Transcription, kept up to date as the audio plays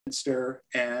Westminster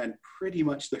and pretty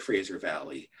much the Fraser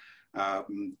Valley.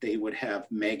 They would have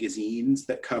magazines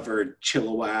that covered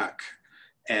Chilliwack,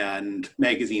 and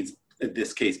magazines, in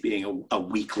this case being a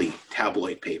weekly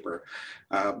tabloid paper,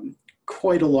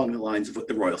 quite along the lines of what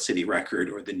the Royal City Record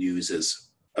or the News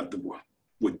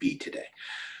would be today.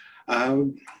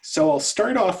 So I'll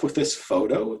start off with this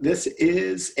photo. This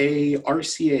is a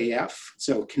RCAF,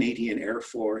 so Canadian Air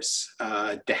Force,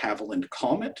 de Havilland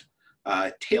Comet,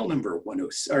 tail number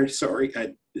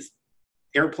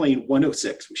airplane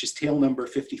 106, which is tail number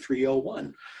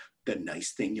 5301. The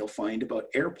nice thing you'll find about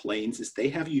airplanes is they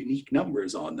have unique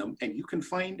numbers on them, and you can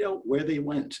find out where they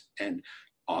went and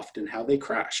often how they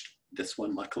crashed. This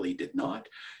one luckily did not.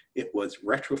 It was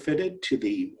retrofitted to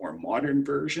the more modern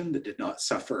version that did not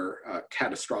suffer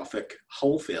catastrophic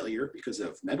hull failure because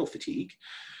of metal fatigue.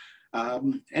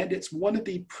 And it's one of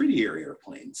the prettier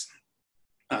airplanes.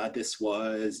 This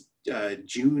was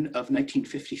June of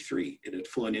 1953. It had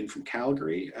flown in from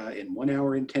Calgary in 1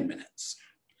 hour and 10 minutes.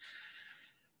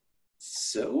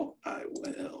 So I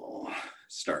will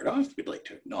start off. We'd like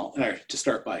to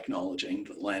start by acknowledging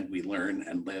the land we learn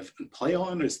and live and play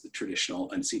on is the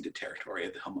traditional unceded territory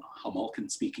of the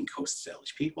Homalcan-speaking Coast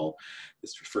Salish people.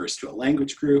 This refers to a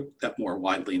language group that more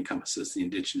widely encompasses the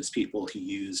Indigenous people who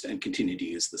used and continue to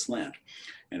use this land,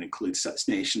 and includes such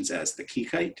nations as the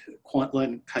Kikite,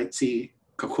 Kwantlen, Kaitsi,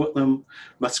 Coquitlam,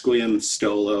 Musqueam,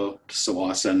 Stolo,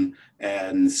 Sawasan,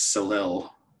 and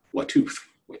Tsleil-Waututh,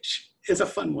 which is a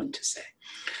fun one to say.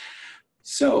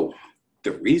 So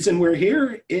the reason we're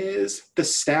here is the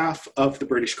staff of the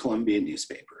British Columbia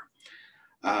newspaper.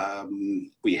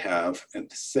 We have at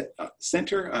the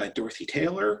center Dorothy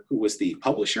Taylor, who was the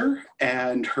publisher,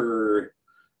 and her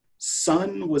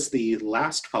son was the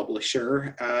last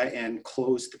publisher and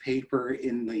closed the paper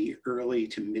in the early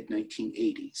to mid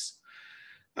 1980s.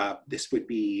 This would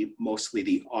be mostly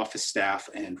the office staff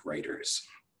and writers.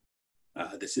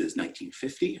 This is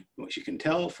 1950, which you can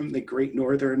tell from the Great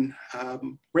Northern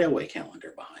Railway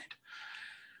calendar behind.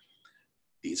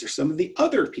 These are some of the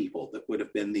other people that would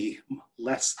have been the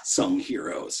less sung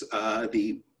heroes.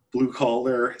 The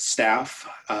blue-collar staff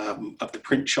of the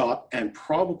print shop and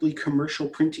probably commercial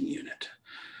printing unit.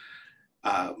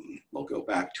 We'll go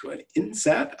back to an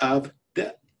inset of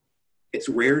that. It's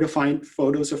rare to find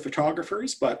photos of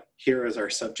photographers, but here is our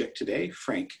subject today,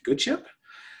 Frank Goodship.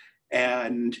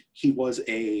 And he was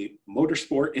a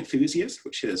motorsport enthusiast,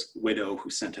 which his widow, who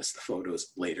sent us the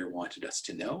photos, later wanted us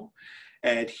to know.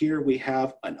 And here we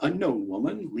have an unknown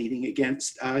woman leaning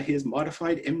against his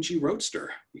modified MG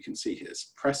Roadster. You can see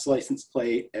his press license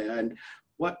plate and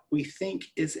what we think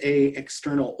is an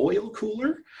external oil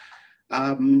cooler.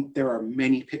 There are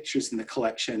many pictures in the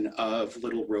collection of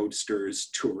little roadsters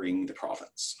touring the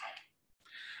province.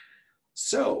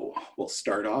 So we'll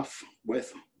start off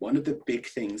with one of the big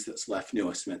things that's left New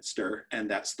Westminster, and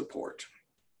that's the port.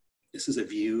 This is a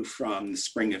view from the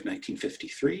spring of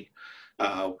 1953.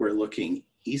 We're looking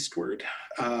eastward.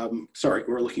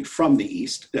 We're looking from the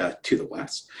east to the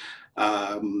west.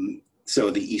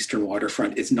 So the eastern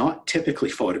waterfront is not typically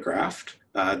photographed.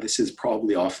 This is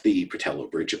probably off the Pratello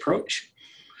Bridge approach.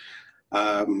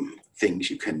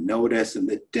 Things you can notice in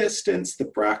the distance, the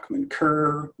Brackman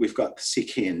Kerr. We've got the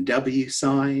CK&W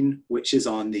sign, which is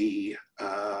on the,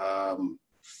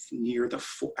 near the,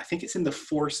 I think it's in the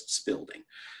Forst's building,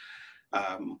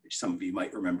 which some of you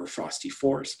might remember Frosty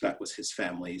Forst. That was his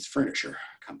family's furniture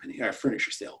company, furniture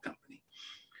sale company.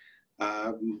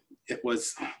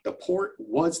 The port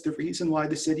was the reason why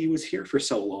the city was here for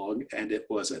so long, and it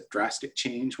was a drastic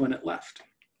change when it left.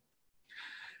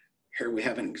 Here we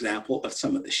have an example of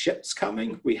some of the ships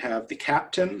coming. We have the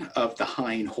captain of the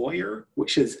Hein Hoyer,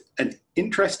 which is an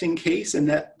interesting case in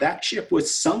that that ship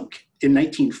was sunk in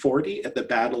 1940 at the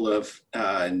Battle of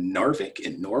Narvik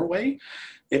in Norway.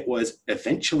 It was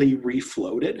eventually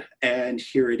refloated, and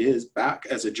here it is back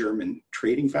as a German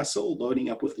trading vessel loading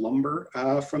up with lumber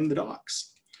from the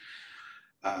docks.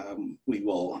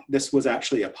 This was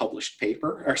actually a published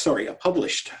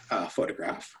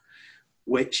photograph,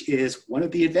 which is one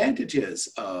of the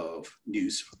advantages of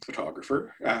news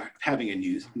photographer, having a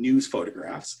news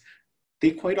photographs.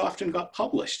 They quite often got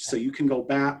published. So you can go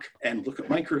back and look at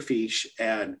microfiche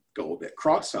and go a bit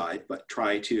cross-eyed, but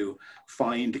try to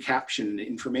find the caption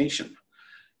information.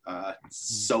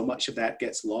 So much of that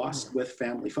gets lost with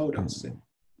family photos. It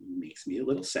makes me a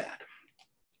little sad.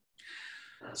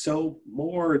 So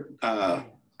more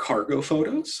cargo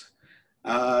photos.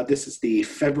 This is the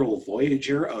Federal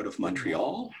Voyager out of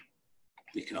Montreal.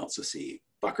 You can also see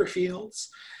Buckerfields.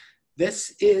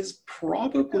 This is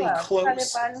probably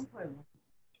close.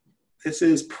 this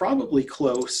is probably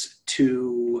close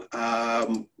to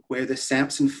where the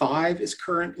Samson 5 is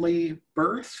currently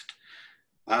birthed,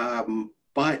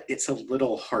 but it's a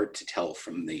little hard to tell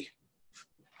from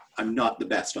I'm not the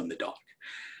best on the dock.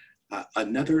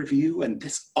 Another view, and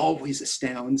this always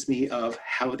astounds me, of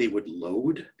how they would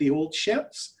load the old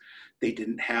ships. They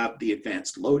didn't have the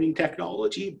advanced loading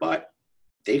technology, but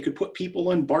they could put people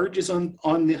on barges on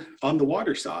the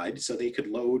water side, so they could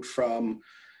load from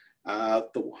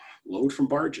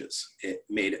barges. It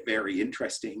made it very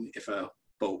interesting if a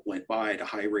boat went by at a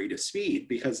high rate of speed,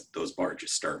 because those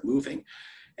barges start moving.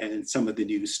 And some of the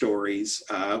news stories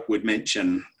would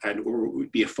mention, or it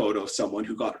would be a photo of someone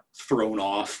who got thrown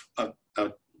off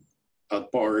a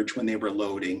barge when they were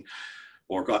loading,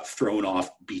 or got thrown off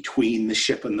between the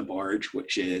ship and the barge,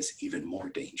 which is even more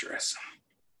dangerous.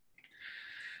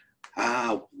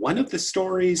 One of the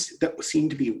stories that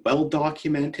seemed to be well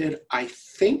documented, I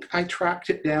think I tracked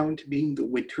it down to being the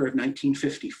winter of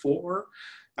 1954,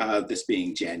 this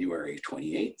being January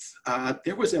 28th.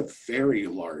 There was a very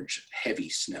large, heavy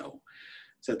snow.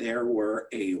 So there were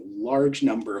a large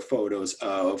number of photos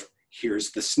of,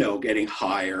 here's the snow getting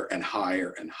higher and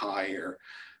higher and higher,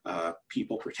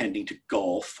 people pretending to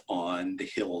golf on the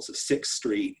hills of 6th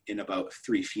Street in about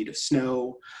 3 feet of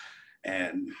snow,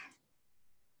 and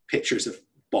pictures of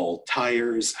bald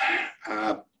tires.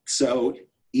 So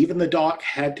even the dock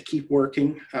had to keep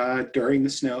working during the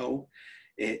snow.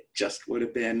 It just would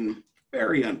have been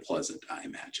very unpleasant, I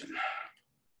imagine.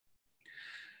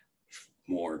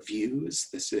 More views.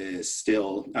 This is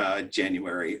still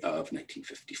January of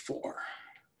 1954.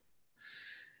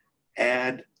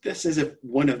 And this is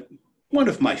one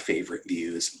of my favorite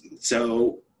views.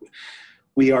 So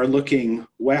we are looking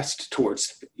west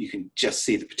towards, you can just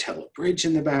see the Patella Bridge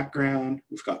in the background.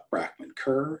 We've got Brackman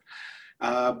Kerr.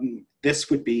 This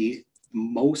would be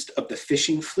most of the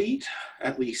fishing fleet,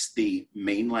 at least the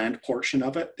mainland portion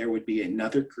of it. There would be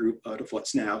another group out of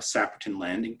what's now Sapperton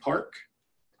Landing Park,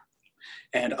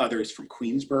 and others from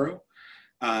Queensborough.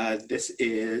 This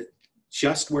is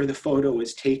just where the photo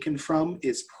is taken from,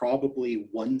 is probably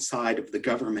one side of the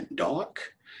government dock,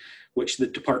 which the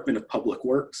Department of Public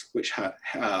Works, which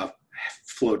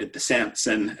floated the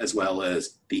Samson, as well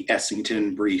as the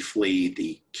Essington briefly,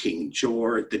 the King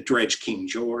George, the dredge King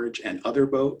George, and other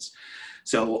boats.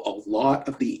 So a lot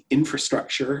of the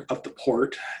infrastructure of the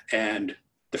port and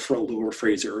the Lower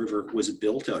Fraser River was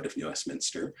built out of New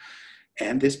Westminster.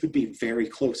 And this would be very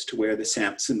close to where the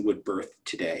Samson would berth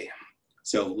today.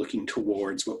 So looking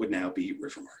towards what would now be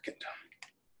River Market.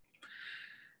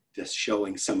 Just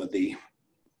showing some of the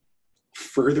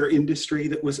further industry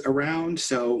that was around.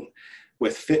 So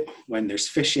when there's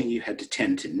fishing, you had to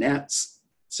tend to nets.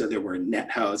 So there were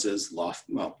net houses,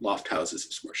 loft houses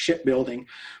is more shipbuilding,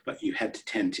 but you had to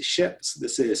tend to ships.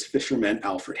 This is fisherman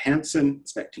Alfred Hansen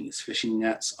inspecting his fishing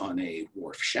nets on a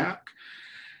wharf shack.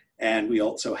 And we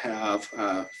also have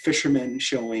fishermen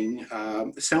showing,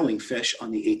 selling fish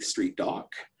on the 8th Street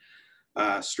dock,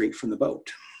 straight from the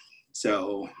boat.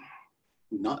 So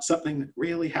not something that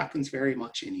really happens very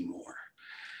much anymore.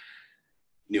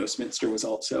 New Westminster was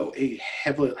also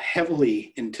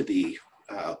heavily into the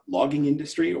logging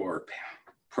industry or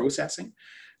processing.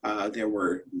 There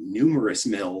were numerous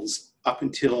mills up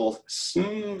until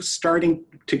starting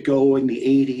to go in the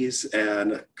 80s,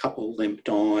 and a couple limped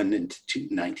on into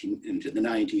the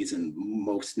 90s, and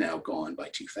most now gone by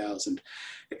 2000,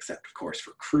 except of course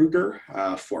for Kruger,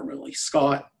 formerly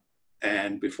Scott,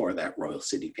 and before that Royal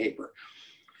City Paper.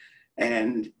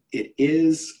 And it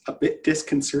is a bit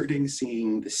disconcerting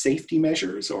seeing the safety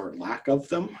measures or lack of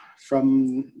them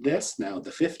from this, now the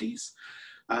 50s.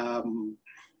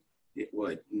 It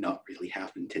would not really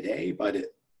happen today, but it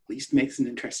at least makes an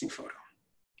interesting photo.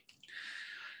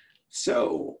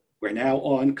 So we're now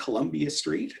on Columbia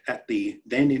Street at the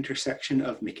then intersection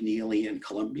of McNeely and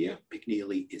Columbia.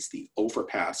 McNeely is the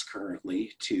overpass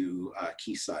currently to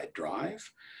Quayside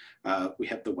Drive. We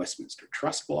have the Westminster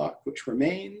Trust Block, which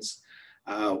remains.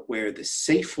 Where the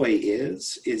Safeway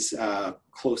is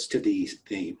close to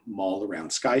the mall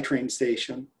around SkyTrain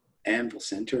Station. Anvil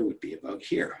Center would be about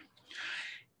here.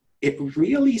 It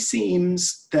really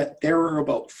seems that there are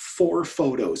about 4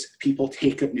 photos people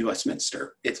take of New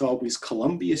Westminster. It's always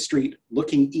Columbia Street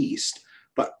looking east,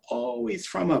 but always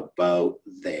from about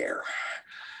there.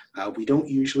 We don't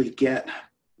usually get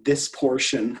this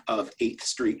portion of 8th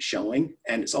Street showing,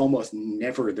 and it's almost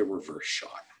never the reverse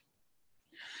shot.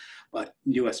 But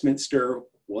New Westminster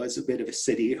was a bit of a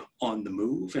city on the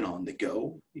move and on the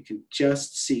go. You can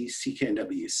just see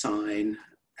CKNW's sign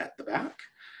at the back.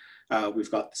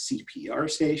 We've got the CPR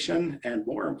station, and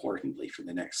more importantly for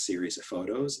the next series of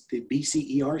photos, the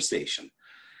BCER station.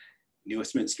 New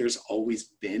Westminster's always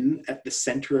been at the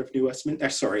center of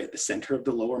at the center of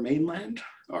the Lower Mainland.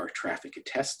 Our traffic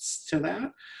attests to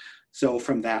that. So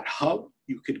from that hub,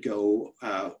 you could go,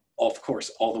 of course,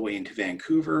 all the way into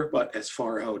Vancouver, but as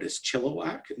far out as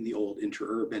Chilliwack in the old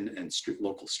interurban and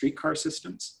local streetcar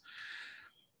systems.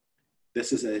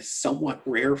 This is a somewhat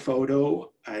rare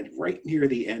photo right near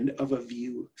the end of a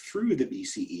view through the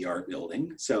BCER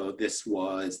building. So this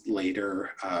was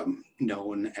later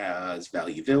known as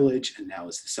Value Village and now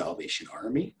as the Salvation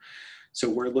Army. So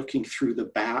we're looking through the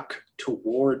back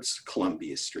towards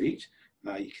Columbia Street.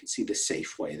 You can see the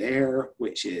Safeway there,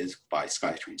 which is by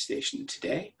SkyTrain Station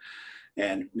today.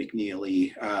 And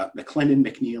McNeely, McLennan,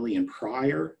 McNeely, and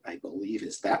Pryor, I believe,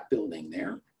 is that building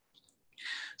there.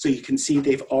 So you can see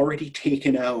they've already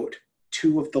taken out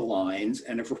 2 of the lines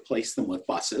and have replaced them with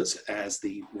buses as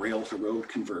the rail to road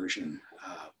conversion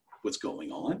was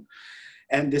going on.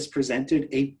 And this presented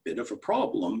a bit of a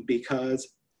problem because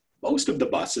most of the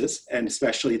buses, and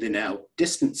especially the now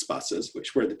distance buses,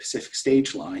 which were the Pacific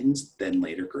Stage lines, then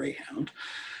later Greyhound,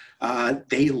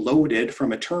 they loaded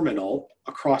from a terminal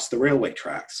across the railway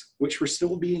tracks, which were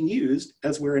still being used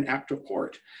as we're in active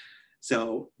port.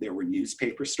 So there were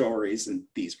newspaper stories, and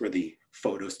these were the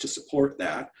photos to support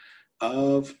that,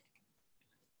 of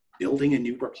building a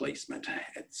new replacement.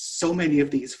 And so many of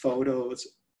these photos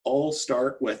all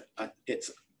start with,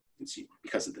 it's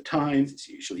because of the times, it's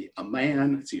usually a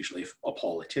man, it's usually a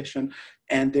politician,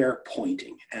 and they're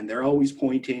pointing. And they're always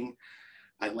pointing,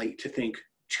 I like to think,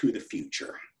 to the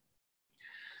future.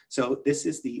 So this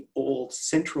is the old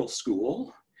Central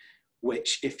School,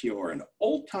 which if you're an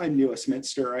old-time New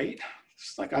Westminsterite,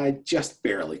 it's like I just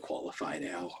barely qualify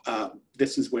now.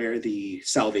 This is where the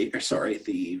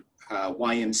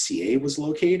YMCA was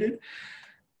located,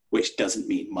 which doesn't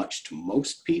mean much to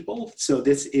most people. So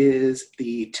this is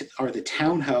the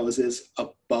townhouses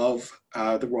above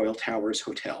the Royal Towers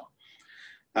Hotel.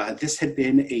 This had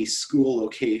been a school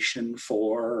location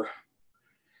for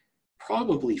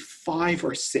probably 5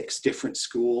 or 6 different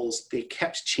schools. They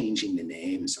kept changing the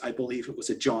names. I believe it was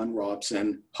a John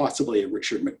Robson, possibly a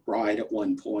Richard McBride at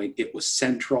one point. It was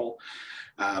Central.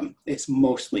 It's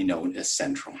mostly known as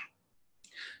Central.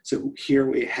 So here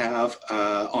we have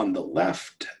on the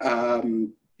left,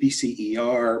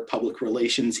 BCER Public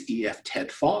Relations EF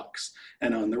Ted Fox,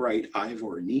 and on the right,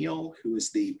 Ivor Neal, who is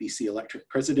the BC Electric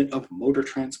President of Motor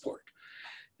Transport.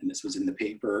 And this was in the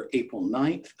paper April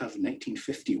 9th of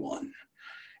 1951.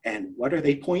 And what are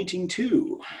they pointing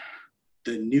to?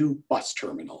 The new bus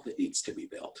terminal that needs to be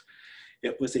built.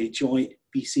 It was a joint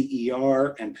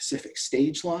BCER and Pacific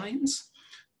Stage lines.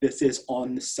 This is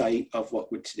on the site of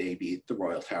what would today be the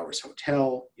Royal Towers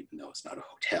Hotel. Even though it's not a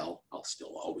hotel, I'll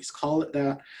still always call it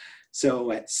that.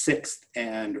 So at 6th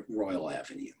and Royal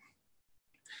Avenue.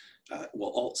 Will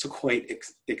also quite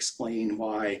explain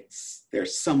why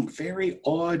there's some very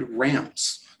odd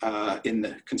ramps in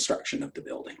the construction of the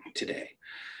building today.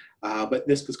 But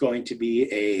this was going to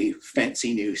be a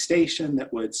fancy new station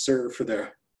that would serve for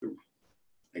the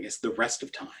rest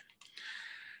of time.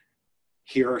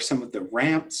 Here are some of the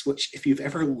ramps, which if you've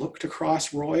ever looked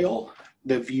across Royal,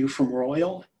 the view from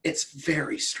Royal, it's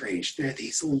very strange. There are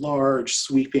these large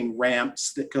sweeping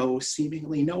ramps that go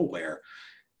seemingly nowhere.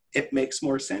 It makes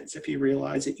more sense if you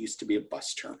realize it used to be a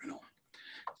bus terminal.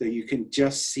 So you can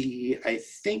just see, I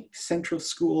think Central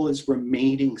School is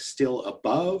remaining still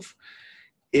above.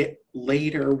 It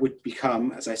later would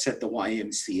become, as I said, the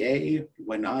YMCA.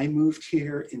 When I moved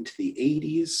here into the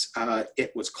 80s,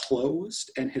 it was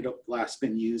closed and had last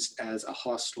been used as a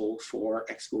hostel for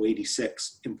Expo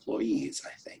 86 employees,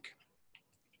 I think.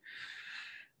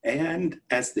 And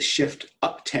as the shift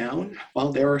uptown,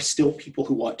 well, there are still people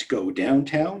who want to go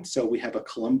downtown. So we have a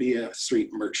Columbia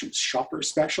Street Merchants Shopper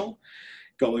special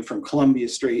going from Columbia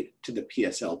Street to the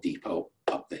PSL Depot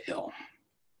up the hill.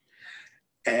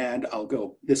 And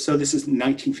so this is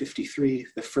 1953,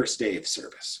 the first day of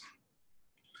service.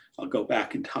 I'll go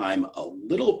back in time a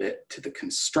little bit to the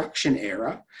construction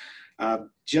era,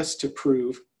 just to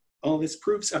prove, this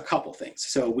proves a couple things.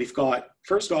 So we've got,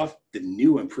 first off, the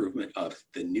new improvement of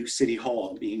the new City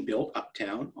Hall being built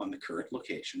uptown on the current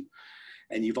location.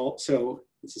 And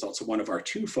this is also one of our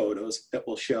 2 photos that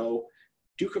will show Old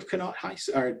Duke of Connaught High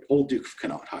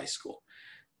School.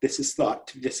 This is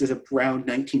around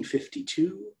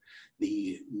 1952.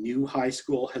 The new high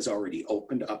school has already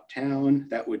opened uptown.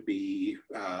 That would be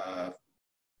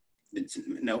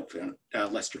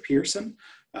Lester Pearson,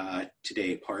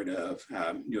 today part of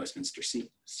New Westminster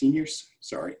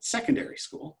Secondary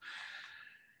School.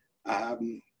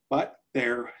 but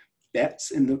their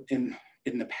bets in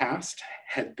the past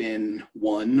had been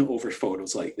won over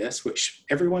photos like this, which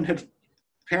everyone had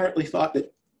apparently thought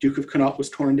that Duke of Connaught was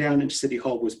torn down and City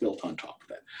Hall was built on top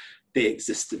of it. They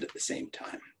existed at the same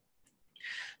time.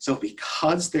 So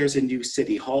because there's a new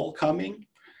City Hall coming,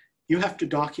 you have to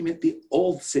document the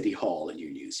old City Hall in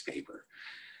your newspaper.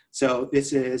 So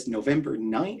this is November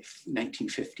 9th,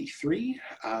 1953.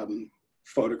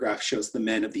 Photograph shows the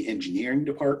men of the engineering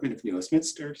department of New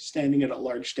Westminster standing at a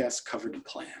large desk covered in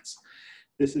plans.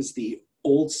 This is the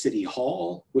old City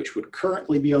Hall, which would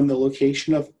currently be on the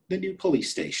location of the new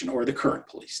police station or the current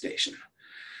police station.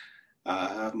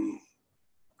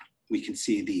 We can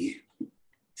see the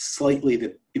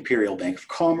Imperial Bank of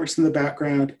Commerce in the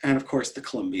background, and of course the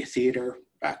Columbia Theater,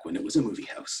 back when it was a movie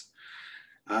house.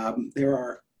 There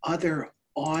are other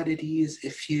oddities.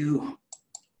 If you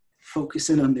focus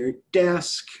in on their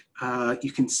desk,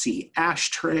 you can see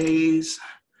ashtrays,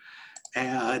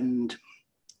 and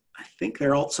I think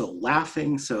they're also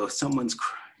laughing, so someone's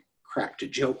cracked a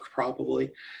joke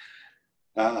probably.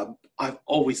 I've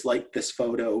always liked this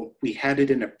photo. We had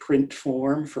it in a print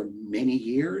form for many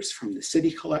years from the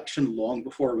city collection, long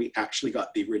before we actually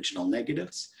got the original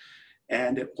negatives.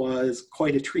 And it was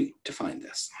quite a treat to find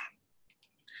this.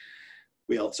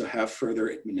 We also have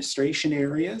further administration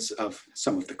areas of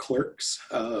some of the clerks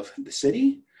of the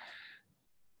city.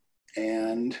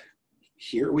 And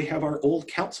here we have our old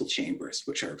council chambers,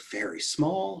 which are very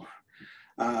small.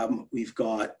 We've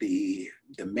got the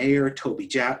mayor, Toby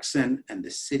Jackson, and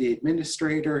the city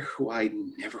administrator, who I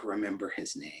never remember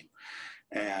his name.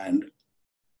 And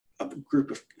a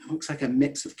group of, looks like a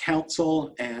mix of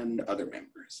council and other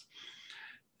members.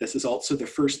 This is also the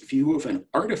first view of an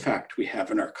artifact we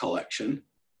have in our collection.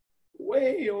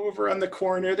 Way over on the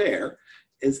corner there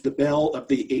is the bell of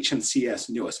the HMCS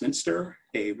New Westminster,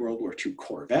 a World War II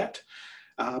corvette.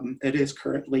 It is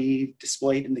currently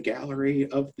displayed in the gallery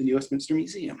of the New Westminster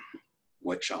Museum,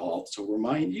 which I'll also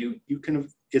remind you,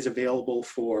 is available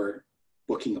for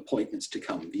booking appointments to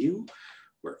come view.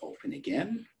 We're open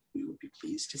again. We would be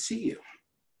pleased to see you.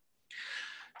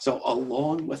 So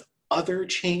along with other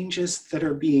changes that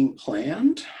are being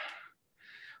planned,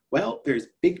 well, there's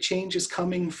big changes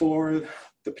coming for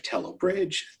the Patello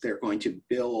Bridge. They're going to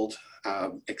build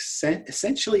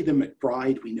essentially the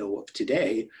McBride we know of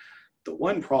today. The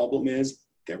one problem is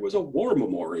there was a war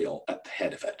memorial at the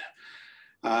head of it.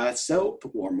 So the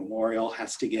war memorial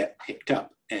has to get picked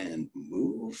up and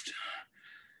moved.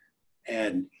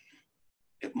 And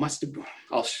it must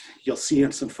have, you'll see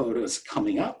in some photos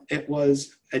coming up, it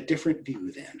was a different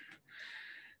view then.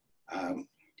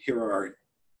 Here are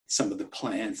some of the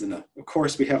plans. And of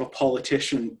course, we have a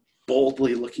politician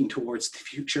boldly looking towards the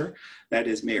future. That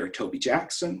is Mayor Toby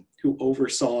Jackson, who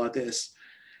oversaw this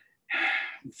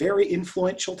very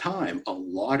influential time. A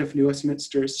lot of New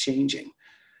Westminster is changing.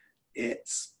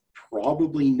 It's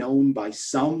probably known by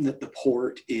some that the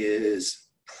port is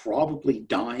probably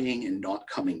dying and not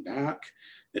coming back.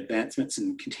 Advancements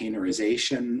in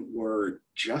containerization were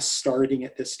just starting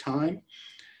at this time.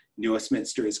 New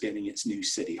Westminster is getting its new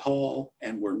city hall,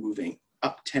 and we're moving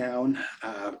uptown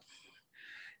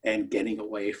and getting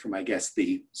away from, I guess,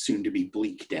 the soon-to-be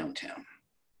bleak downtown.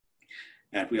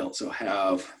 And we also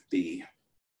have the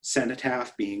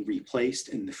cenotaph being replaced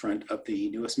in the front of the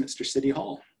New Westminster City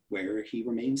Hall, where he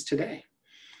remains today.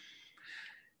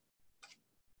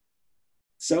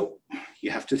 So you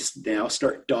have to now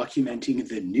start documenting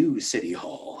the new City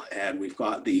Hall. And we've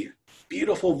got the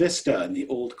beautiful vista and the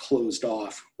old closed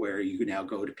off where you now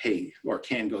go to pay, or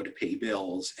can go to pay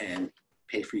bills and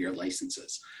pay for your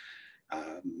licenses.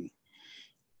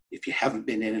 If you haven't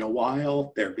been in a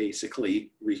while, they're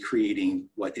basically recreating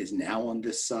what is now on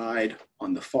this side,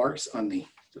 on the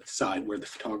side where the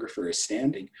photographer is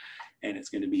standing, and it's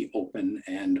going to be open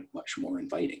and much more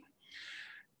inviting.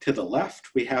 To the left,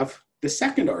 we have the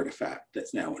second artifact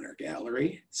that's now in our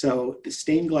gallery. So the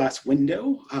stained glass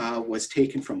window was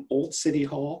taken from Old City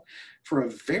Hall, for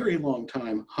a very long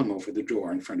time hung over the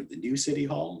door in front of the new City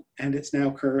Hall, and it's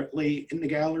now currently in the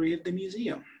gallery of the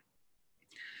museum.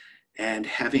 And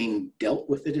having dealt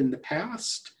with it in the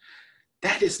past,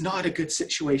 that is not a good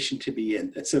situation to be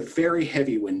in. It's a very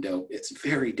heavy window. It's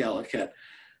very delicate.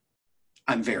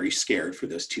 I'm very scared for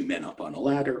those two men up on a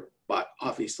ladder, but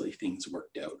obviously things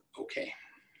worked out okay.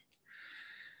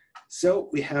 So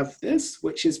we have this,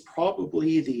 which is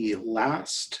probably the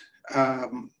last,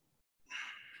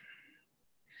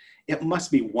 it must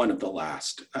be one of the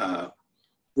last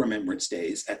Remembrance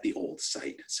Days at the old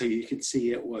site. So you can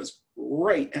see it was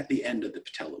right at the end of the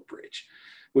Patello Bridge,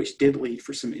 which did lead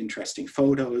for some interesting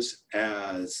photos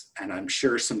and I'm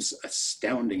sure some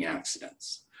astounding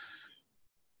accidents.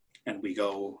 And we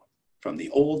go from the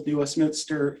old New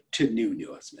Westminster to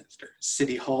new Westminster.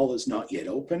 City Hall is not yet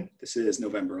open. This is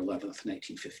November 11th,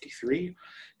 1953.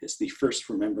 It's the first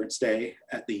Remembrance Day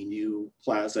at the new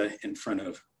plaza in front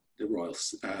of the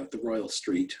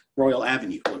Royal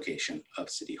Avenue location of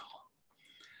City Hall.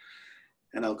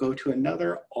 And I'll go to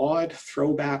another odd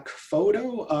throwback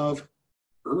photo of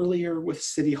earlier with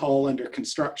City Hall under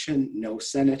construction, no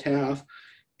cenotaph,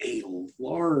 a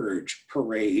large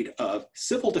parade of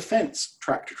civil defense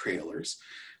tractor trailers,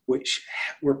 which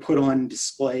were put on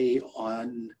display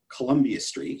on Columbia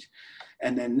Street,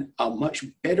 and then a much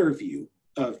better view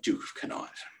of Duke of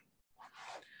Connaught,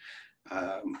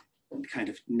 kind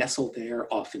of nestled there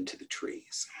off into the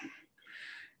trees.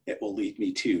 It will lead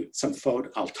me to some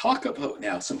I'll talk about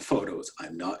now some photos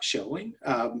I'm not showing.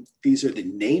 These are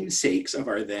the namesakes of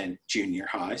our then junior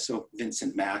high. So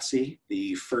Vincent Massey,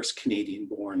 the first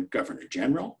Canadian-born Governor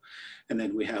General. And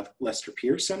then we have Lester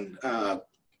Pearson,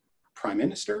 Prime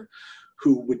Minister,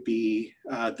 who would be,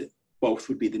 both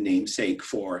would be the namesake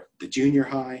for the junior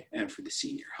high and for the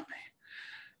senior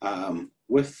high.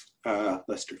 With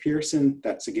Lester Pearson,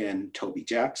 that's again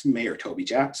Mayor Toby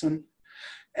Jackson.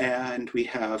 And we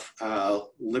have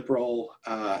Liberal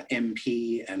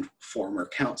MP and former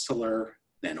councillor,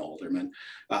 then alderman,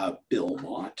 Bill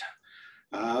Mott,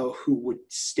 who would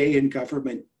stay in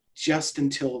government just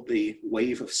until the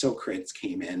wave of Socreds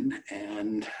came in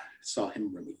and saw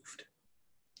him removed.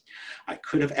 I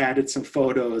could have added some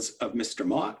photos of Mr.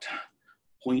 Mott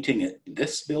pointing at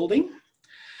this building.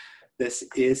 This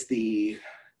is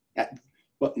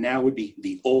what now would be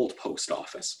the old post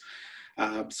office.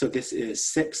 So this is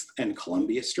 6th and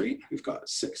Columbia Street. We've got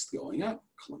 6th going up,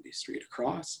 Columbia Street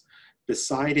across.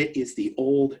 Beside it is the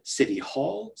old City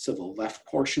Hall. So the left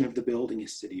portion of the building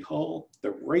is City Hall.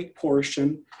 The right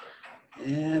portion,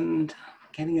 and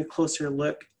getting a closer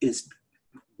look,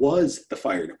 was the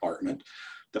fire department.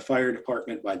 The fire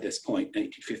department by this point,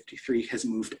 1953, has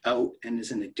moved out and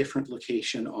is in a different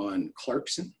location on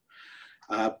Clarkson.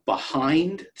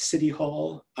 Behind City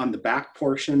Hall, on the back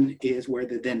portion, is where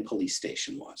the then police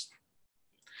station was.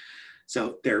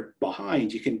 So there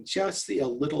behind, you can just see a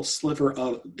little sliver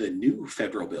of the new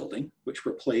federal building, which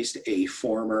replaced a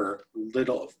former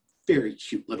very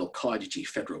cute little cottagey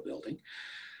federal building.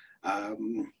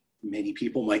 Many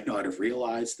people might not have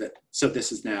realized that. So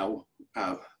this is now,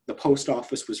 the post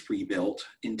office was rebuilt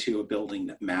into a building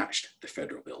that matched the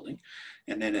federal building.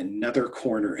 And then another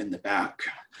corner in the back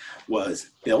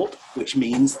was built, which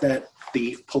means that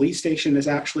the police station is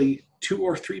actually 2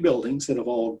 or 3 buildings that have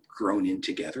all grown in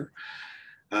together.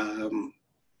 And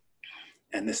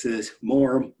this is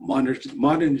more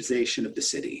modernization of the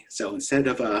city. So instead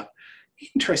of a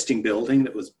interesting building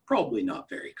that was probably not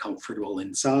very comfortable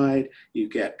inside, you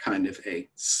get kind of a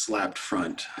slabbed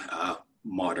front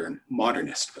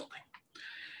modernist building.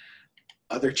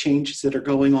 Other changes that are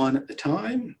going on at the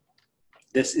time,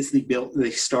 this is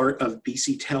the start of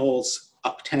BC Tel's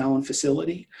Uptown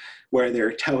facility, where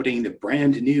they're touting the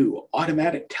brand new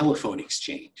automatic telephone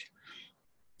exchange.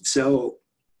 So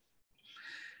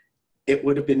it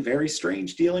would have been very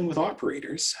strange dealing with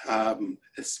operators.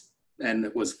 And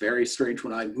it was very strange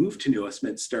when I moved to New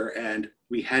Westminster and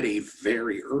we had a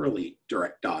very early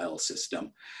direct dial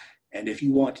system. And if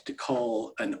you wanted to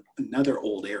call another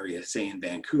old area, say in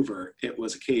Vancouver, it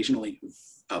was occasionally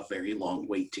a very long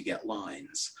wait to get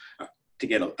lines, to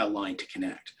get a line to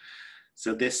connect.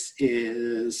 So this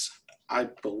is, I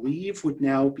believe, would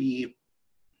now be,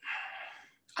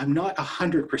 I'm not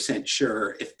 100%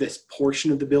 sure if this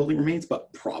portion of the building remains,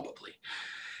 but probably.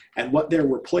 And what they're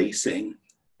replacing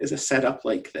is a setup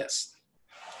like this.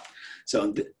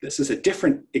 So this is a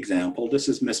different example. This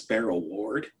is Miss Beryl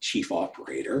Ward, chief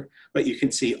operator, but you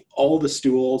can see all the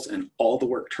stools and all the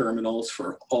work terminals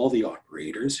for all the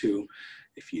operators who,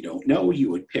 if you don't know, you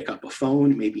would pick up a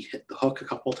phone, maybe hit the hook a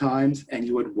couple times, and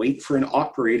you would wait for an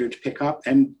operator to pick up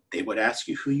and they would ask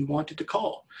you who you wanted to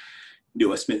call. New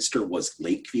Westminster was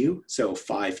Lakeview, so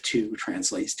 5-2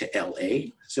 translates to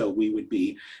LA. So we would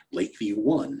be Lakeview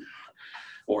 1.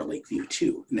 Or Lakeview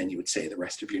 2, and then you would say the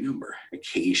rest of your number.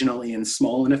 Occasionally in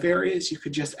small enough areas, you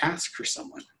could just ask for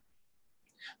someone.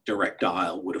 Direct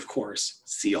dial would, of course,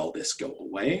 see all this go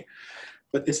away,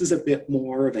 but this is a bit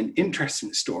more of an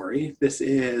interesting story. This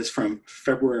is from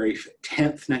February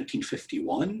 10th,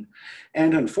 1951,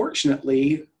 and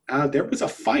unfortunately, there was a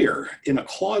fire in a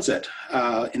closet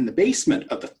in the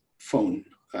basement of the phone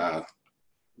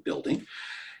building,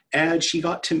 and she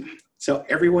got to, so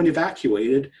everyone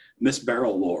evacuated. Miss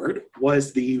Beryl Ward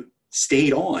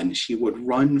stayed on. She would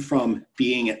run from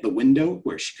being at the window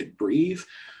where she could breathe,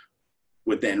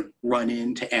 would then run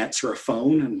in to answer a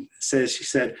phone and she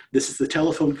said, "This is the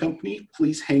telephone company,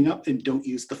 please hang up and don't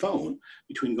use the phone,"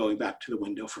 between going back to the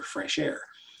window for fresh air.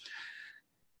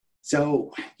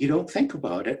 So you don't think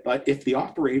about it, but if the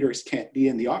operators can't be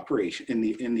in the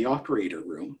operator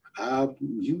room,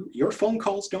 your phone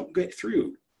calls don't get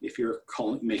through. If you're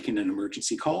making an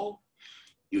emergency call,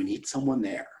 you need someone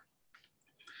there.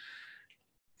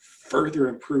 Further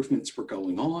improvements were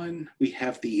going on. We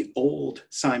have the old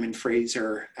Simon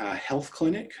Fraser Health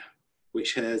Clinic,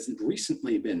 which has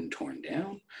recently been torn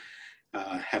down,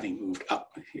 having moved up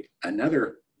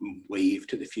another wave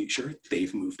to the future.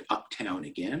 They've moved uptown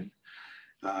again.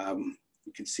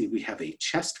 You can see we have a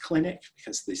chest clinic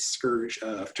because the scourge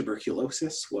of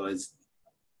tuberculosis was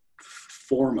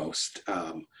foremost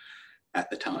at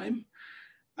the time.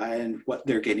 And what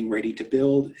they're getting ready to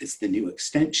build is the new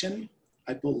extension.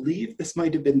 I believe this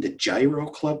might have been the Gyro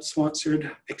Club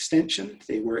sponsored extension.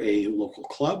 They were a local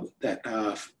club that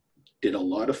did a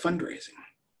lot of fundraising.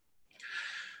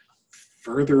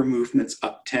 Further movements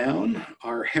uptown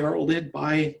are heralded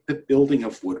by the building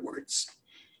of Woodwards.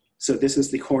 So this is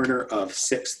the corner of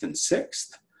 6th and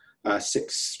 6th,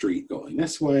 6th Street going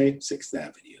this way, 6th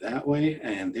Avenue that way,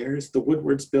 and there's the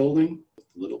Woodwards building, with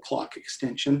the little clock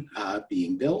extension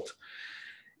being built.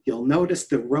 You'll notice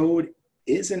the road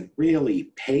isn't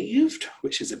really paved,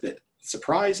 which is a bit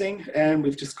surprising, and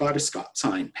we've just got a stop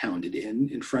sign pounded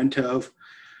in front of,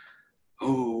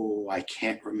 oh, I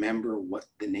can't remember what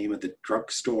the name of the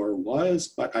drugstore was,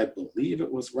 but I believe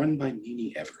it was run by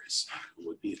Mimi Evers, who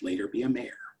would later be a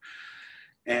mayor.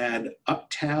 And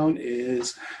uptown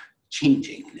is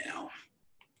changing now.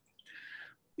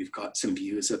 We've got some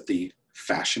views of the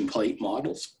fashion plate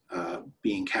models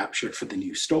being captured for the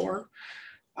new store.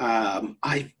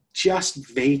 I just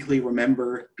vaguely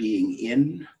remember being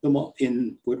in the mall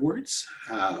in Woodwards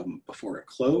before it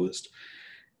closed.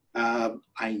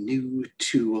 I knew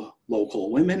two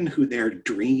local women who their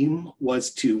dream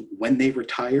was to, when they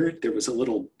retired, there was a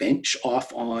little bench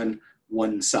off on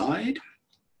one side.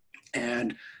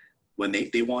 And when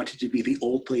they wanted to be the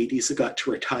old ladies that got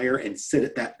to retire and sit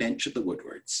at that bench at the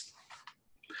Woodwards.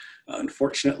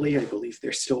 Unfortunately, I believe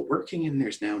they're still working and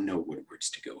there's now no Woodwards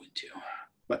to go into,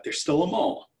 but there's still a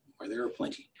mall where there are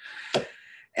plenty.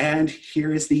 And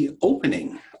here is the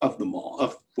opening of the mall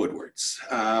of Woodwards.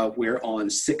 We're on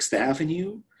 6th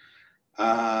Avenue,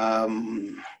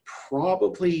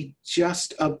 probably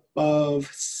just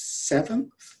above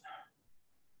 7th,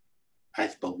 I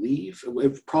believe,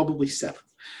 probably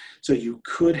 7th. So you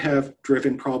could have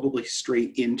driven probably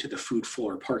straight into the food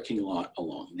floor parking lot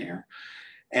along there.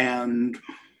 And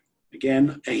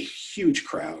again, a huge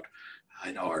crowd.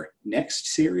 In our next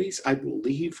series, I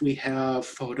believe we have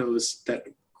photos that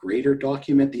greater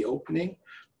document the opening,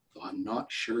 though I'm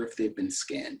not sure if they've been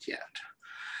scanned yet.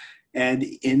 And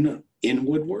in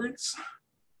Woodwards,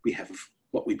 we have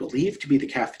what we believe to be the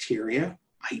cafeteria.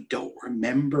 I don't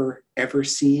remember ever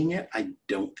seeing it. I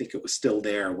don't think it was still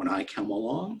there when I came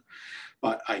along,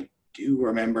 but I do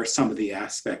remember some of the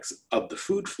aspects of the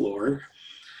food floor.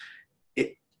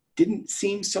 It didn't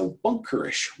seem so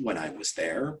bunkerish when I was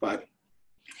there, but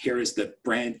here is the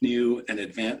brand new and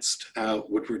advanced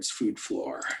Woodwards food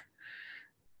floor.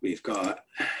 We've got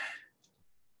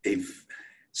a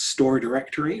store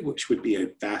directory, which would be a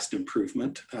vast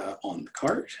improvement on the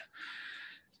cart,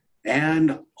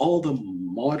 and all the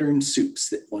modern soups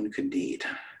that one could need.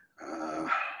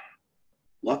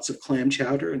 Lots of clam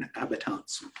chowder and habitant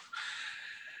soup.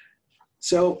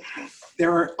 So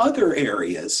there are other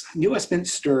areas. New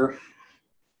Westminster,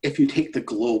 if you take the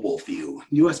global view,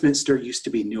 New Westminster used to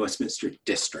be New Westminster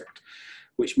District,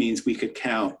 which means we could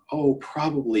count,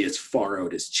 probably as far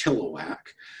out as Chilliwack.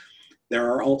 There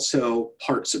are also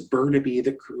parts of Burnaby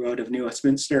that grew out of New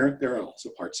Westminster. There are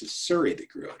also parts of Surrey that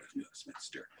grew out of New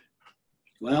Westminster.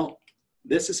 Well,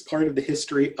 this is part of the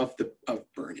history of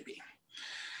Burnaby,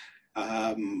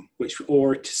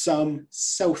 or to some,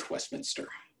 South Westminster,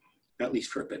 at least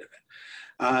for a bit of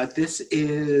it. This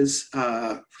is,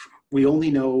 we only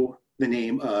know the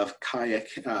name of Kayak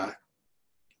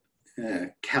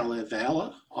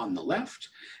Kalevala on the left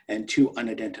and two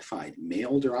unidentified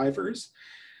male drivers,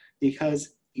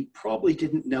 because you probably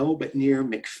didn't know, but near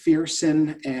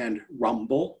McPherson and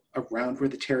Rumble, around where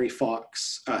the Terry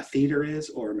Fox Theater is,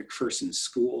 or McPherson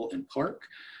School and Park,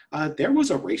 there was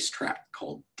a racetrack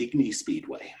called Digney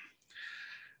Speedway.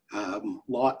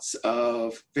 Lots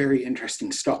of very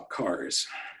interesting stock cars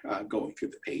going through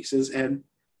the paces, and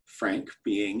Frank,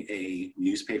 being a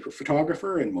newspaper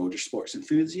photographer and motorsports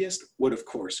enthusiast, would of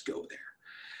course go there.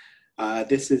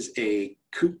 This is a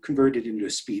coupe converted into a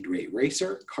speedway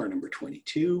racer, car number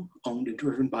 22, owned and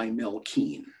driven by Mel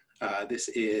Keane. This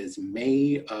is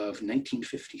May of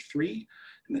 1953,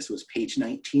 and this was page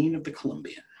 19 of the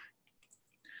Columbian.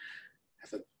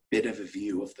 Have a bit of a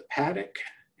view of the paddock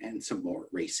and some more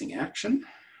racing action.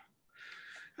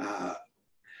 I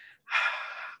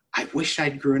wish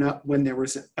I'd grown up when there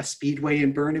was a speedway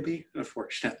in Burnaby.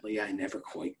 Unfortunately, I never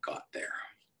quite got there.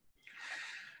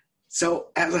 So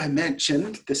as I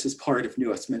mentioned, this is part of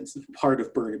Westminster, part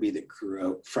of Burnaby that grew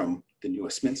out from the New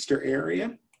Westminster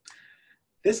area.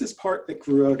 This is part that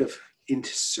grew out of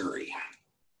into Surrey.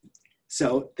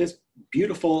 So this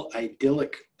beautiful,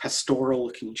 idyllic,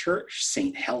 pastoral-looking church,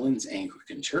 St. Helens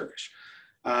Anglican Church,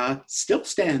 still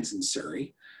stands in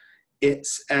Surrey.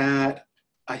 It's at,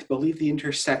 I believe, the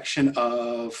intersection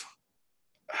of,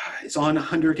 it's on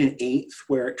 108th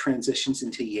where it transitions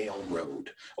into Yale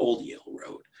Road, Old Yale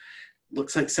Road.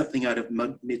 Looks like something out of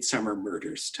Midsummer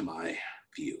Murders to my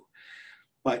view.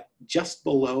 But just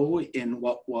below in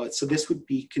what was, so this would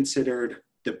be considered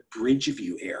the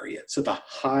Bridgeview area. So the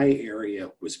high area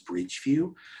was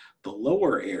Bridgeview. The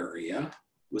lower area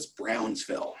was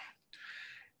Brownsville.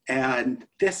 And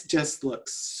this just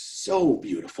looks so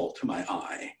beautiful to my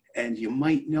eye. And you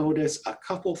might notice a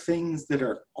couple things that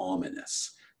are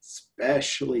ominous,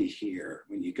 especially here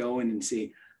when you go in and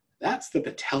see, that's the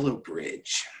Botello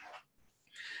Bridge.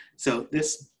 So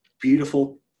this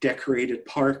beautiful decorated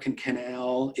park and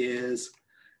canal is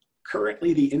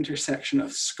currently the intersection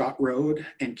of Scott Road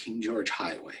and King George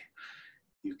Highway.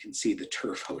 You can see the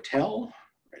Turf Hotel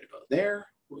right about there,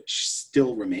 which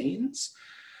still remains.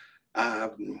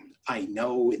 I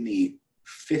know in the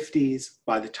 50s,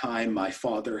 by the time my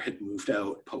father had moved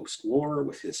out post-war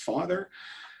with his father,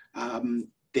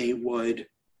 they would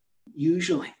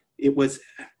usually, it was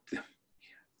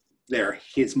there,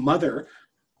 his mother,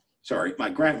 sorry,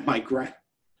 my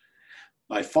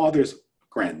father's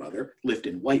grandmother lived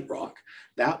in White Rock.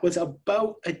 That was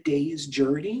about a day's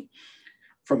journey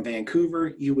from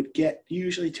Vancouver. You would get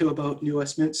usually to about New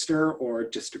Westminster or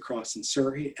just across in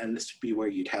Surrey, and this would be where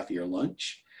you'd have your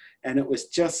lunch. And it was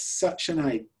just such an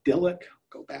idyllic,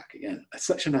 go back again,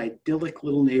 such an idyllic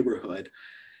little neighborhood.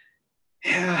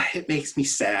 Yeah, it makes me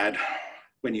sad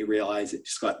when you realize it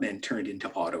just got then turned into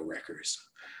auto wreckers.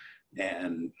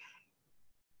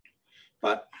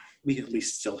 But we at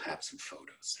least still have some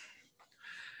photos.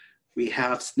 We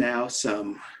have now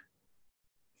some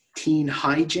teen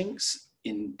hijinks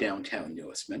in downtown New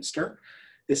Westminster.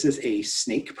 This is a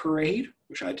snake parade,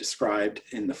 which I described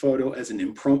in the photo as an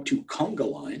impromptu conga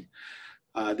line.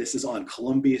 This is on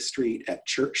Columbia Street at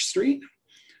Church Street.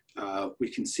 We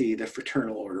can see the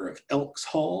Fraternal Order of Elks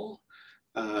Hall,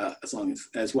 as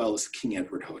well as the King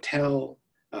Edward Hotel,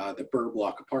 the Burr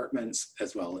Block Apartments,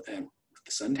 as well as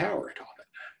the Sun Tower atop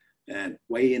it. And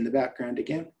way in the background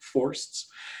again, Forsts.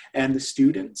 And the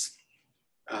students,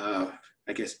 I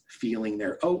guess, feeling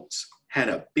their oats, had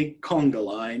a big conga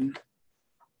line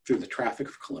through the traffic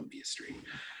of Columbia Street.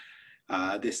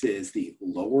 This is the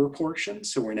lower portion.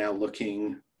 So we're now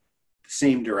looking the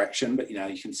same direction, but now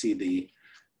you can see the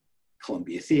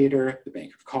Columbia Theatre, the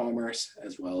Bank of Commerce,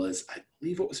 as well as, I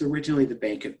believe it was originally the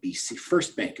Bank of BC,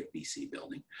 first Bank of BC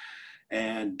building,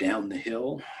 and down the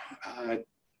hill,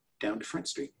 down to Front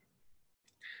Street.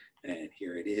 And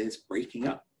here it is breaking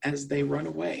up as they run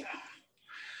away.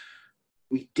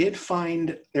 We did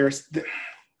find there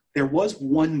was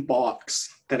one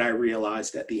box that I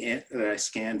realized at the end, that I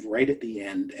scanned right at the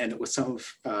end, and it was some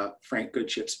of Frank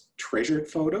Goodship's treasured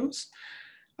photos.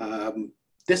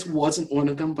 This wasn't one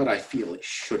of them, but I feel it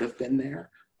should have been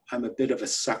there. I'm a bit of a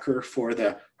sucker for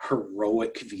the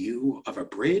heroic view of a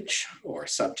bridge or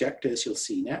subject, as you'll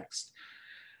see next.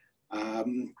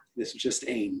 This is just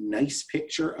a nice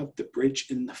picture of the bridge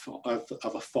in the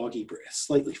of a foggy bridge, a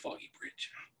slightly foggy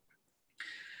bridge.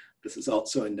 This is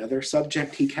also another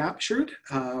subject he captured.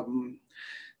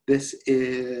 This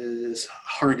is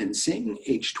Harnan Singh,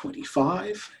 age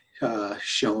 25,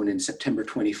 shown in September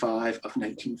 25 of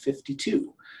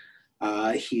 1952.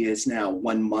 He is now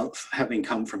 1 month having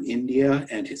come from India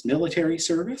and his military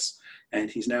service, and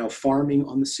he's now farming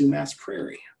on the Sumas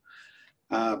Prairie.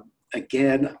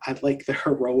 Again, I like the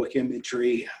heroic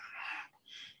imagery,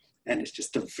 and it's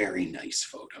just a very nice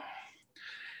photo.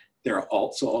 They're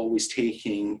also always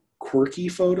taking quirky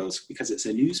photos because it's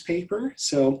a newspaper.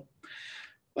 So,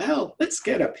 well, let's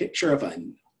get a picture of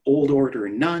an old order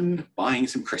nun buying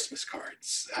some Christmas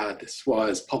cards. This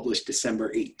was published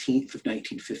December 18th of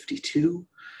 1952.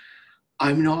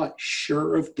 I'm not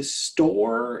sure of the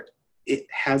store. It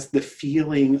has the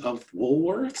feeling of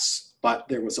Woolworths, but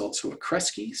there was also a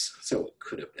Kresge's, so it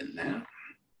could have been that.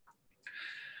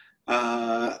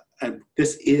 And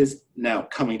this is now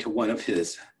coming to one of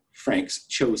Frank's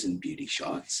chosen beauty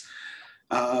shots.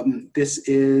 This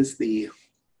is the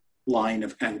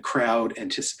line and crowd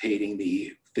anticipating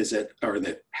the visit or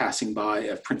the passing by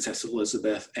of Princess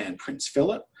Elizabeth and Prince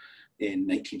Philip in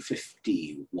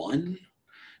 1951.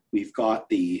 We've got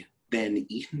the then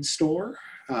Eaton store.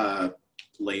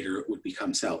 Later it would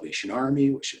become Salvation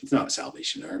Army, which is not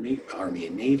Salvation Army, Army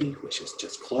and Navy, which is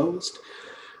just closed.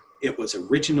 It was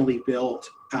originally built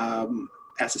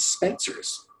as a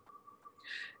Spencer's.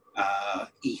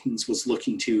 Eaton's was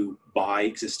looking to buy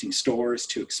existing stores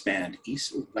to expand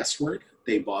westward.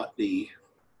 They bought the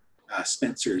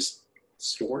Spencer's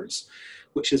stores,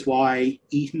 which is why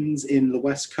Eaton's in the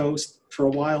West Coast for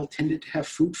a while tended to have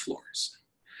food floors.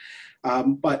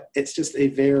 But it's just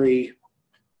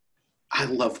I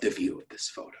love the view of this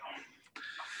photo.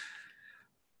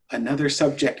 Another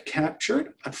subject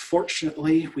captured,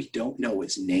 unfortunately, we don't know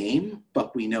his name,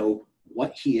 but we know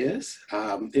what he is.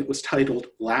 It was titled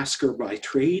Lascar by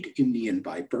Trade, Indian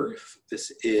by Birth.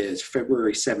 This is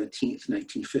February 17th,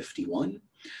 1951.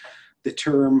 The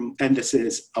term, and this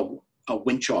is a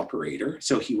winch operator,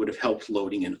 so he would have helped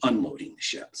loading and unloading the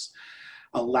ships.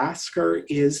 A Lascar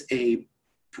is a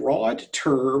broad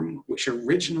term which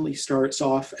originally starts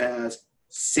off as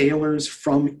sailors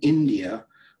from India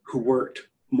who worked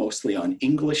mostly on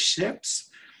English ships.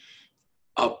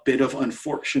 A bit of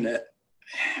unfortunate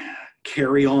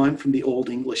carry on from the Old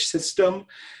English system.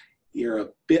 You're a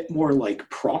bit more like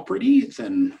property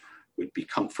than would be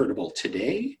comfortable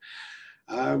today.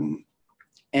 And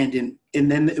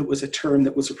then it was a term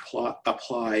that was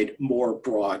applied more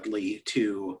broadly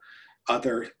to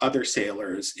other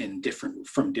sailors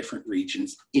from different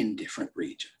regions in different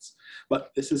regions.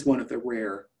 But this is one of the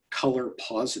rare color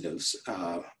positives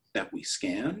that we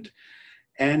scanned.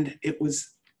 And it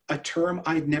was a term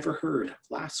I'd never heard,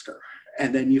 Lascar.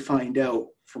 And then you find out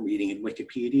from reading in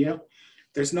Wikipedia,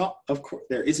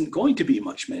 there isn't going to be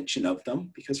much mention of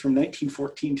them because from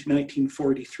 1914 to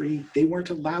 1943, they weren't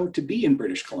allowed to be in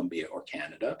British Columbia or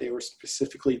Canada. They were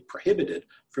specifically prohibited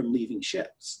from leaving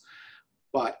ships.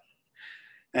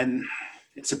 And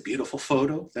it's a beautiful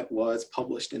photo that was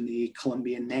published in the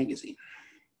Columbian magazine.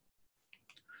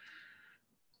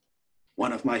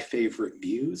 One of my favorite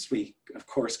views, we of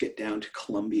course get down to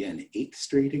Columbia and 8th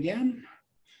Street again.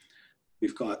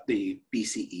 We've got the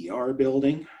BCER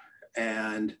building,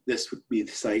 and this would be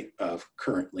the site of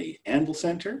currently Anvil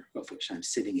Center, of which I'm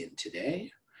sitting in today.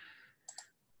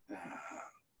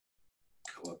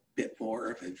 Go a bit more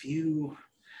of a view.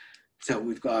 So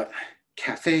we've got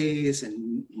cafes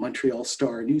and Montreal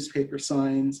Star newspaper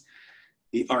signs.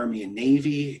 The Army and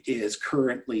Navy is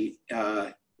currently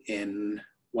in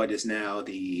what is now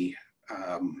the,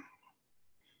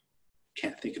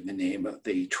 can't think of the name of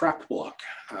the trap block,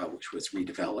 which was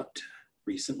redeveloped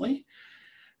recently.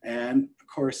 And of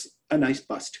course, a nice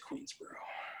bus to Queensborough.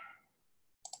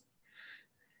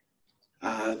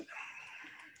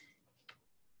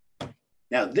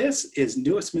 Now this is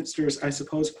Westminster's, I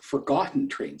suppose, forgotten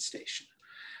train station.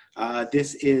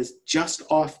 This is just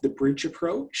off the bridge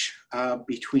approach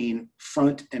between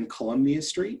Front and Columbia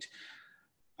Street.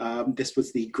 This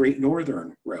was the Great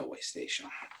Northern Railway Station.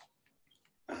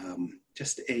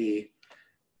 Just a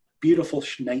beautiful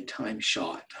nighttime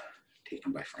shot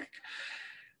taken by Frank.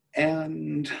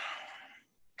 And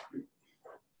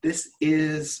he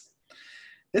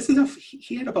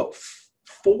had about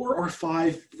 4 or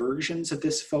 5 versions of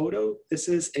this photo. This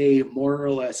is a more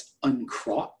or less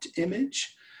uncropped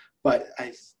image, but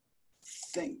I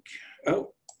think,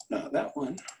 oh, no, that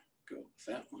one, go with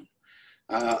that one.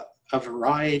 A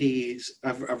variety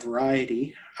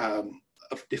of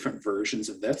different versions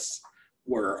of this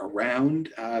were around.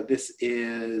 This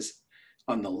is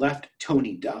on the left,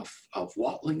 Tony Duff of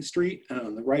Watling Street, and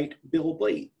on the right, Bill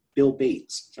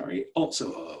Bates,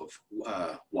 also of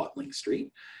Watling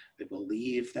Street. I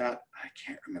believe that, I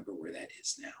can't remember where that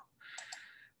is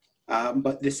now.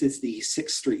 But this is the 6th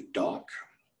Street dock.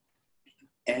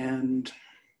 And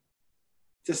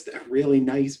just a really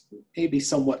nice, maybe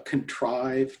somewhat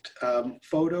contrived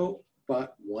photo,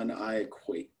 but one I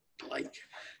quite like.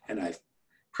 And I've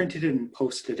printed it and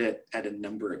posted it at a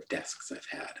number of desks I've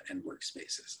had and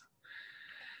workspaces.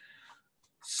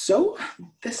 So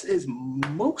this is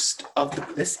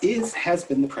has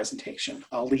been the presentation.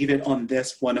 I'll leave it on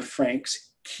this, one of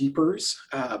Frank's keepers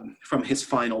from his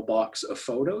final box of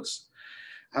photos.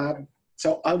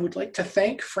 So I would like to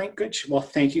thank Frank Goodship. Well,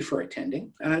 thank you for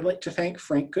attending. And I'd like to thank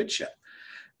Frank Goodship.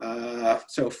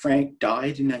 So Frank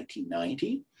died in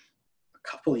 1990. A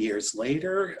couple of years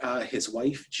later, his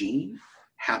wife, Jean,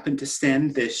 happened to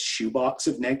send this shoebox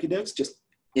of negatives just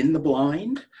in the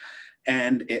blind,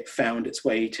 and it found its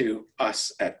way to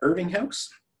us at Irving House.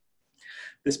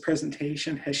 This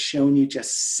presentation has shown you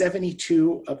just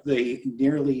 72 of the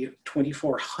nearly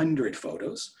 2,400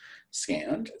 photos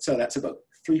scanned. So that's about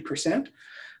 3%.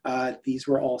 These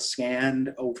were all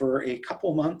scanned over a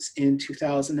couple months in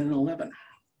 2011.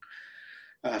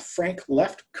 Frank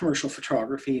left commercial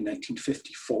photography in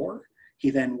 1954. He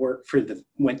then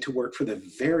went to work for the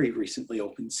very recently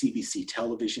opened CBC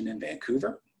Television in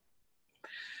Vancouver.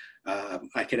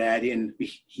 I could add in,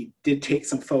 he did take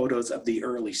some photos of the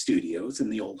early studios in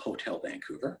the old Hotel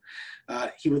Vancouver.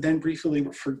 He would then briefly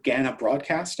work for Ghana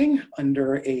Broadcasting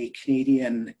under a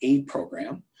Canadian aid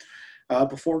program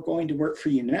before going to work for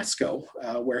UNESCO,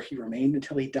 where he remained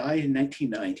until he died in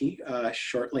 1990,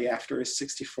 shortly after his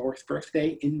 64th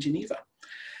birthday in Geneva.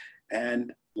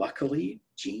 And luckily,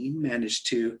 Jean managed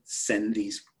to send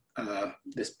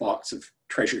this box of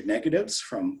treasured negatives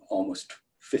from almost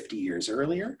 50 years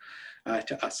earlier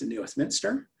to us in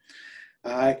Westminster.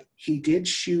 He did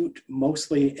shoot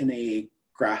mostly in a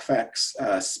Graphics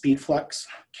Speedflex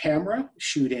camera,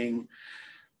 shooting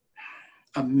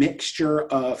a mixture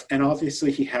of, and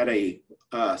obviously he had a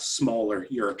smaller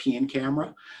European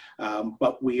camera,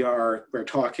 but we're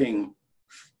talking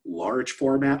large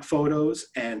format photos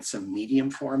and some medium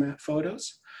format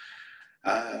photos.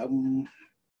 And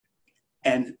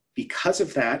because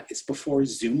of that, it's before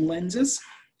zoom lenses.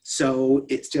 So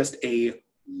it's just a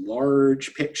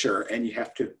large picture and you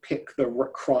have to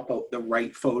crop out the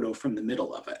right photo from the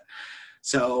middle of it.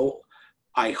 So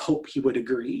I hope he would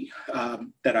agree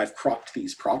that I've cropped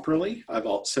these properly. I've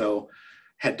also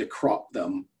had to crop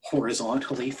them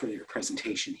horizontally for your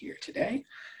presentation here today.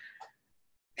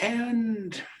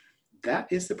 And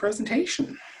that is the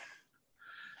presentation.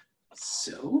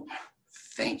 So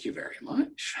thank you very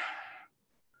much.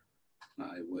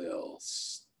 I will,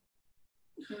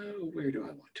 where do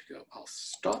I want to go? I'll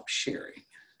stop sharing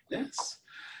this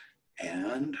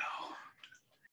and